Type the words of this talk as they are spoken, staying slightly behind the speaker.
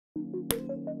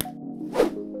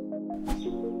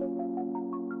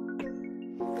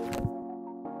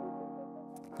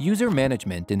User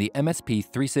management in the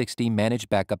MSP360 Managed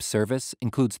Backup Service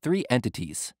includes three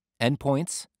entities: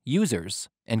 endpoints, users,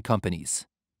 and companies.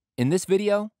 In this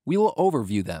video, we will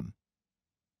overview them.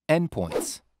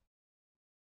 Endpoints.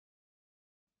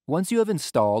 Once you have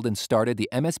installed and started the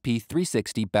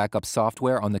MSP360 backup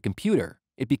software on the computer,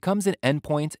 it becomes an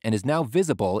endpoint and is now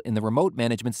visible in the remote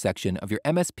management section of your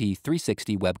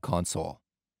MSP360 web console.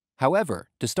 However,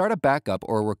 to start a backup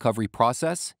or a recovery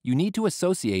process, you need to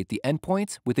associate the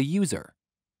endpoint with a user.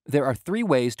 There are three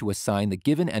ways to assign the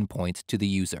given endpoint to the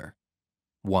user.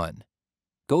 1.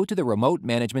 Go to the Remote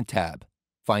Management tab,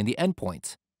 find the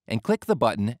endpoint, and click the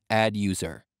button Add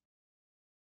User.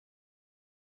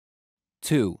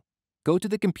 2. Go to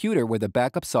the computer where the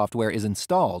backup software is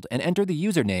installed and enter the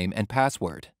username and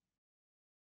password.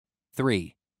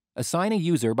 3. Assign a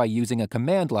user by using a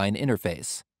command line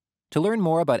interface. To learn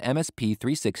more about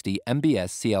MSP360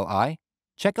 MBS CLI,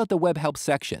 check out the Web Help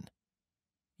section.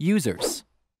 Users.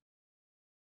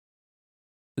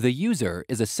 The user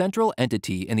is a central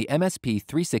entity in the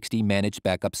MSP360 Managed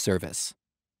Backup Service.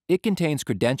 It contains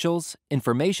credentials,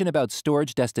 information about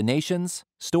storage destinations,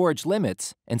 storage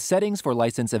limits, and settings for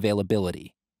license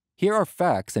availability. Here are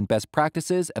facts and best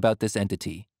practices about this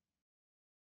entity.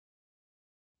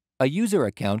 A user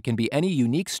account can be any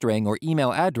unique string or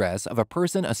email address of a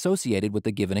person associated with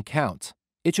the given account.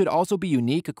 It should also be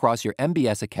unique across your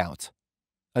MBS account.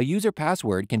 A user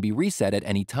password can be reset at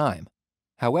any time.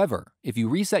 However, if you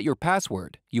reset your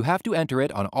password, you have to enter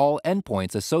it on all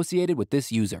endpoints associated with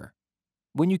this user.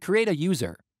 When you create a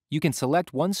user, you can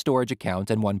select one storage account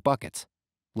and one bucket.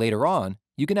 Later on,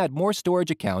 you can add more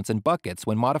storage accounts and buckets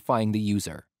when modifying the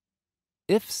user.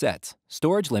 If set,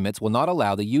 storage limits will not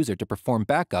allow the user to perform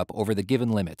backup over the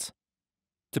given limit.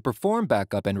 To perform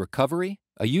backup and recovery,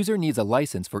 a user needs a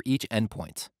license for each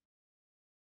endpoint.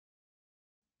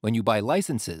 When you buy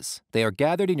licenses, they are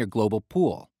gathered in your global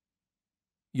pool.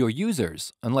 Your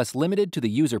users, unless limited to the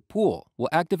user pool, will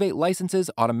activate licenses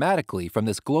automatically from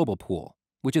this global pool,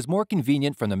 which is more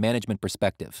convenient from the management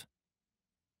perspective.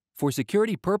 For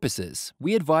security purposes,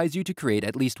 we advise you to create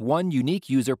at least one unique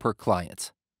user per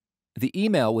client. The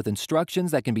email with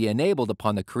instructions that can be enabled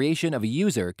upon the creation of a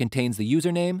user contains the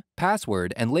username,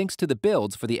 password, and links to the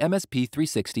builds for the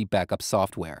MSP360 backup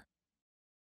software.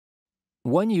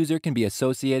 One user can be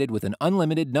associated with an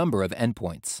unlimited number of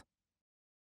endpoints.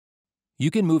 You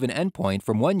can move an endpoint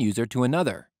from one user to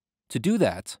another. To do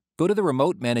that, go to the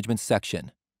Remote Management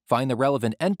section, find the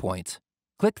relevant endpoint,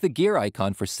 click the gear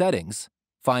icon for Settings,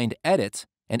 find Edit,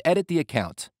 and edit the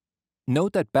account.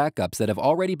 Note that backups that have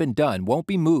already been done won't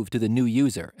be moved to the new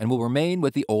user and will remain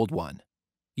with the old one.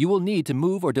 You will need to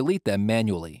move or delete them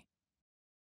manually.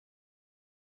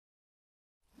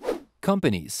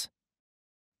 Companies.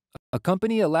 A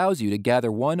company allows you to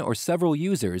gather one or several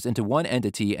users into one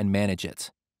entity and manage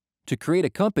it. To create a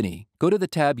company, go to the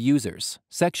tab Users,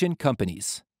 section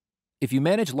Companies. If you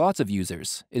manage lots of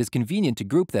users, it is convenient to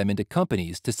group them into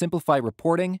companies to simplify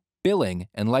reporting, billing,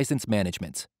 and license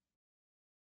management.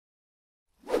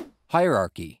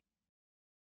 Hierarchy.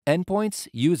 Endpoints,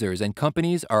 users, and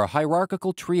companies are a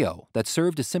hierarchical trio that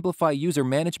serve to simplify user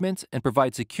management and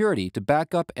provide security to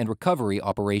backup and recovery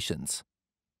operations.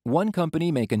 One company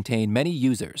may contain many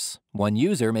users, one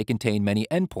user may contain many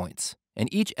endpoints, and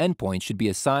each endpoint should be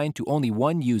assigned to only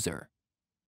one user.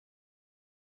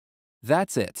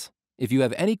 That's it. If you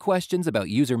have any questions about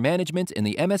user management in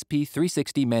the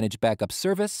MSP360 Managed Backup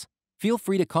Service, feel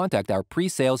free to contact our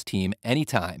pre-sales team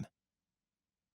anytime.